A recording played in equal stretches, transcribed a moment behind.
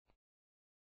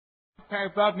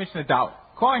Parabab Mishnah Dalit.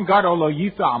 Kohen Gadol lo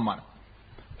yisa almana.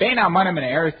 Bein almana min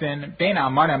erisin, bein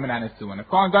almana min anesuin. A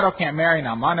Kohen Gadol can't marry an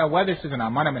almana, whether she's an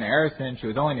almana min erisin, she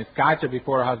was only niskacha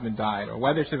before her husband died, or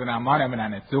whether she's an almana min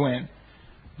anesuin,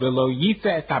 velo yisa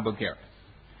es habogeres.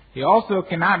 He also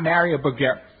cannot marry a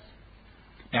bogeres.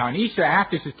 Now, an isha,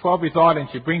 after she's 12 years old and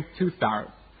she brings 2 stars,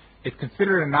 is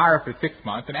considered a nara for 6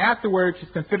 months, and afterwards she's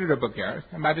considered a bogeres.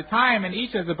 And by the time an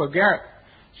isha is a bogeres,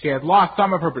 she has lost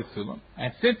some of her basulim.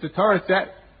 And since the Torah says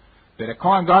that a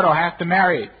Kohen Gadol has to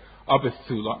marry a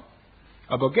basula,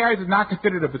 a bogeres is not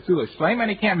considered a basula shleim, and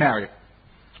he can't marry her.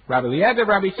 Rabbi Eliezer,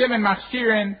 Rabbi Shimon,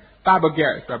 machshirin ba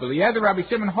bogeres. Rabbi Eliezer, Rabbi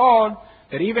Shimon hold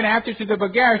that even after she's a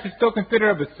bogeres, she's still considered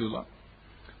a basula.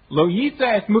 Lo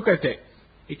yisa es mukates.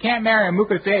 He can't marry a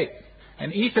mukates,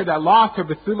 an isha that lost her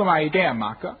basula ma'idei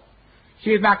makkah. She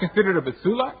is not considered a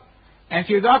basula, and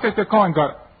she is also a Kohen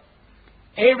Gadol.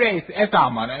 Eres es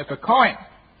almana. If a Kohen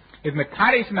is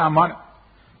mekadesh an almana,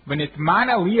 when it's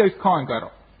mana liyos Kohen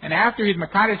Gadol, and after he's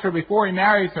mekadesh her before he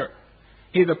marries her,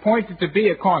 he is appointed to be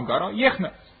a Kohen Gadol,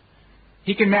 yichnas.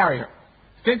 He can marry her.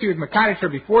 Since he was mekadesh her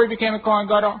before he became a Kohen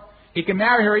Gadol, he can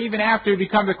marry her even after he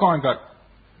becomes a Kohen Gadol.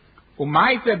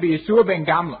 Umaisa be Yeshua ben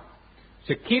Gamla.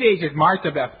 Shekidesh is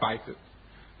Martha Baspaisis.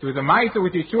 There was a Maisa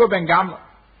with Yeshua ben Gamla,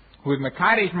 who was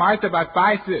mekadesh Martha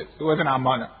Baspaisis, who was an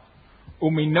almana.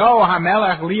 Umino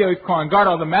hamelech liyos Kohen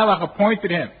Gadol, the melech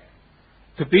appointed him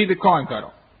to be the Kohen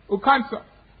Gadol. Ukansa.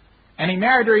 And he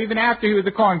married her even after he was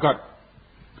the Kohen Gadol.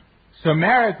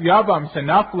 Shomeres Yavam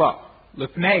Shenafla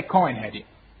Lefnei Kohen Hedi.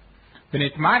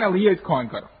 V'nitmana liyos Kohen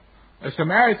Gadol. A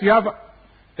Shomeres Yavam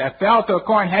that fell to a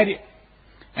Kohen Hedi,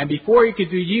 and before he could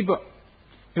do Yiba,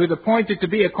 he was appointed to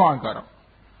be a Kohen Gadol.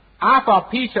 Afal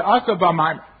Pisha Asa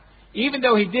B'Maimer. Even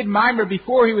though he did Maimer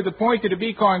before he was appointed to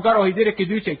be Kohen Gadol, he did a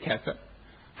Kedusha Kesef.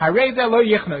 Hareza lo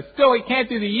yichna. Still, he can't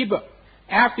do the Yiba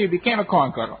after he became a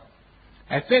Kohen Gadol.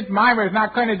 And since Maimer is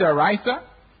not kind of Daraisa,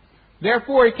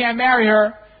 therefore he can't marry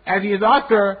her as he is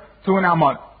usher to an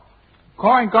Almana.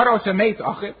 Kohen Gadol shemeitz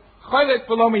achit, cholet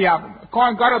v'lo miyavim. A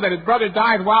Kohen Gadol that his brother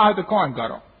died while he was a Kohen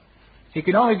Gadol. He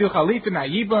can only do Chalitza na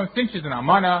Yiba since she's an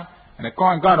Almana, and a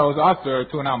Kohen Gadol is usher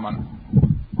to an Almana.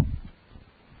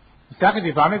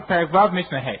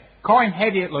 Kohen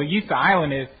Hedi lo yisa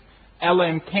islandis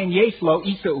elim ken yesh lo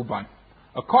isha uban.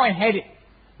 A Kohen Hedi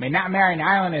may not marry an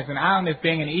islandis, an islandis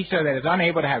being an isha that is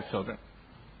unable to have children,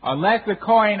 unless the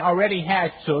Kohen already has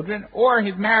children, or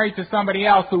he's married to somebody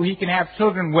else who he can have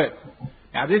children with.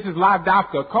 Now this is lav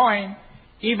dafka Kohen.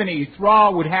 Even a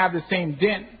Yisrael would have the same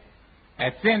din,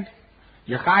 as since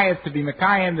Yechayas to be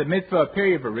Mekayim, the mitzvah of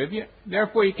period of Arivia.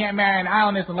 Therefore, you can't marry an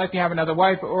islandess unless you have another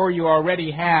wife or you already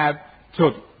have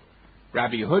children.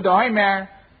 Rabbi Yehuda Omer,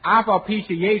 Afal Pisha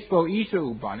Yeshlo Isha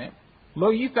Ubanim,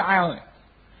 Lo Yisa islandess.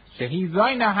 Shehi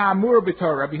Zayna Ha'amur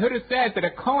B'Torah. Rabbi Yehuda says that a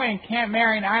Kohen can't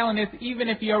marry an islandess even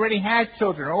if he already has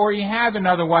children or he has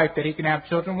another wife that he can have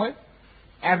children with,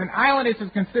 as an islandess is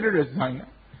considered a Zayna,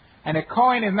 and a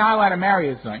Kohen is not allowed to marry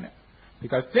a Zayna.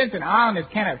 Because since an islandess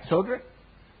can't have children,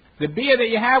 the bia that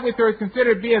you have with her is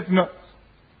considered bia znus.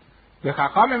 The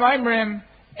Chachamim Oimrim,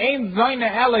 Ein Zayna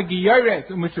Ela Giyores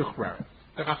U'Meshuchreres.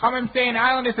 The Chachamim say an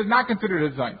islandess is not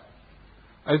considered a Zayna.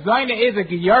 A Zayna is a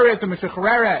Giyores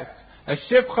U'Meshuchreres. A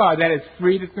Shifcha that is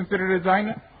freed is considered a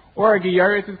Zayna. Or a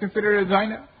Giyores is considered a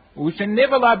Zayna.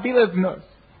 U'Shenivala Bila Znus.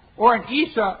 Or an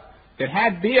Isha that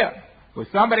had bia with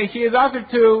somebody she is usher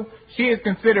to, she is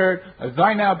considered a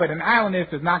Zayna, but an islandess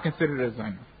is not considered a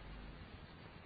Zayna.